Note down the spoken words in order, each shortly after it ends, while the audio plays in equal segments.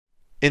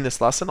In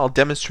this lesson, I'll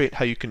demonstrate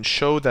how you can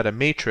show that a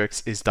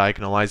matrix is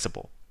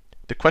diagonalizable.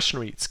 The question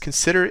reads,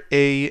 consider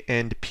A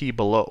and P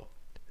below.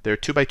 There are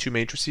 2 by 2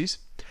 matrices.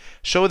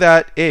 Show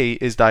that A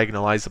is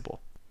diagonalizable.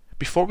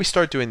 Before we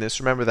start doing this,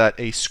 remember that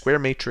a square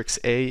matrix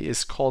A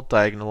is called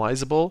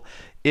diagonalizable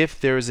if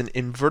there is an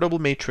invertible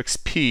matrix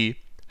P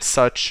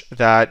such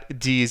that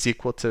D is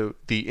equal to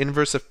the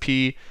inverse of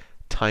P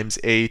times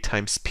A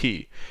times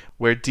P,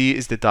 where D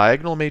is the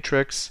diagonal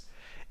matrix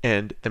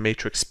and the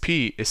matrix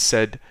P is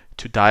said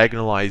to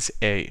diagonalize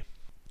A.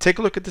 Take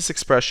a look at this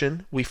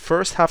expression. We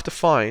first have to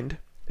find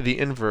the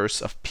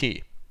inverse of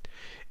P.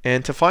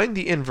 And to find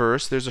the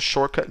inverse, there's a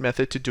shortcut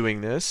method to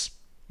doing this.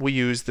 We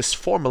use this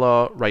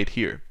formula right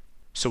here.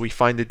 So we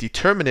find the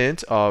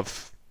determinant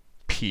of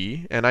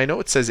P, and I know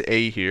it says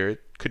A here.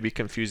 It could be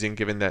confusing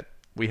given that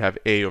we have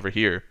A over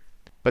here.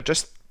 But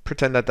just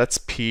pretend that that's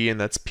P and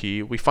that's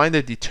P. We find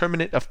the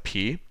determinant of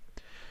P.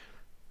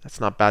 That's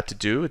not bad to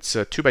do. It's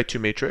a 2 by 2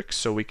 matrix,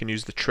 so we can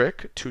use the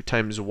trick. 2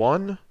 times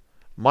 1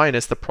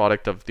 minus the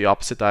product of the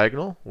opposite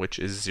diagonal, which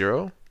is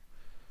 0.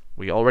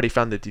 We already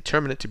found the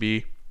determinant to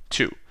be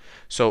 2.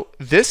 So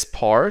this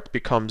part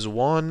becomes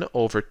 1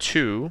 over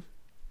 2.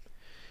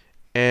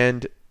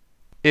 And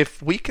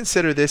if we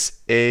consider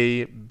this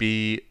A,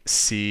 B,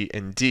 C,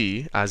 and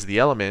D as the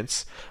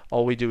elements,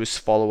 all we do is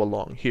follow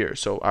along here.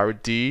 So our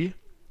D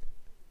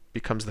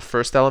becomes the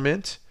first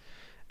element.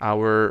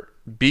 Our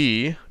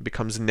B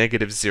becomes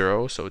negative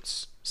 0, so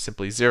it's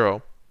simply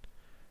 0.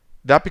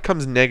 That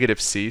becomes negative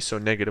C, so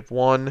negative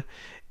 1,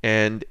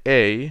 and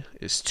A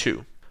is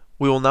 2.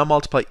 We will now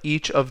multiply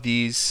each of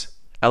these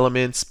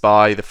elements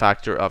by the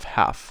factor of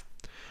half.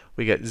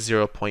 We get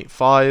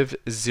 0.5,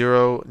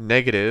 0,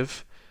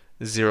 negative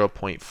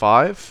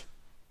 0.5,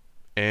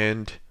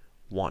 and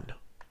 1.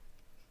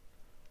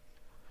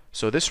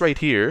 So this right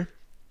here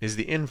is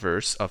the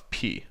inverse of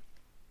P.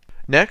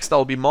 Next,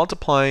 I'll be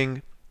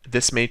multiplying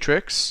this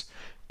matrix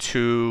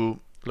to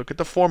look at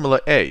the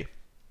formula A.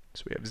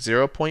 So we have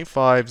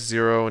 0.5,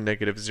 0,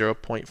 negative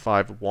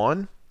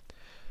 0.51.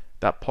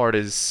 That part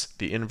is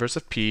the inverse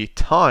of P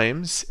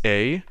times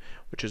A,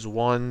 which is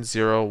 1,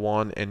 0,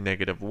 1, and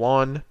negative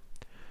 1,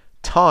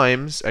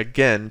 times,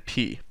 again,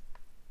 P,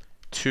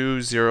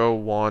 2, 0,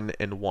 1,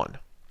 and 1.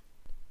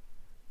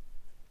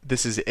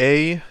 This is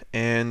A,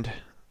 and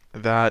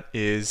that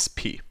is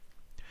P.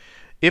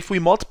 If we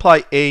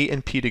multiply A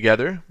and P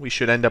together, we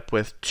should end up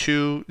with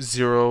 2,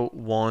 0,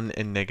 1,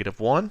 and negative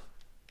 1.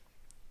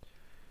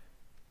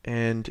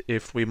 And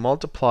if we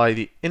multiply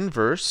the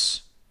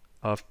inverse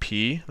of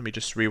P, let me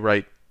just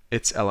rewrite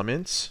its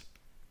elements.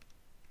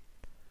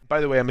 By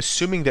the way, I'm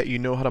assuming that you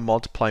know how to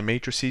multiply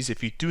matrices.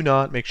 If you do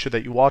not, make sure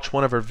that you watch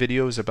one of our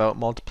videos about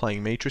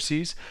multiplying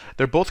matrices.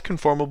 They're both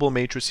conformable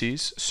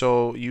matrices,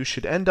 so you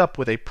should end up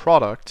with a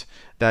product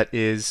that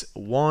is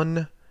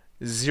 1,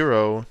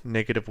 0,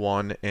 negative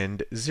 1,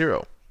 and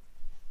 0.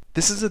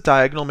 This is a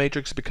diagonal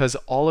matrix because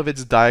all of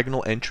its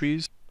diagonal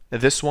entries,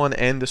 this one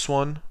and this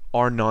one,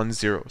 are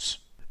non-zeros.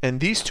 And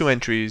these two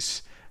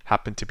entries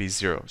happen to be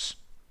zeros,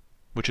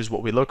 which is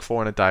what we look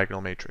for in a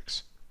diagonal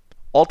matrix.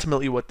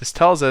 Ultimately, what this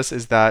tells us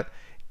is that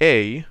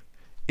A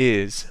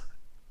is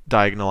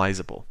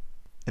diagonalizable.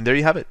 And there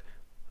you have it,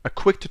 a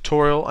quick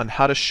tutorial on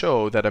how to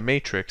show that a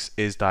matrix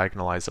is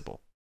diagonalizable.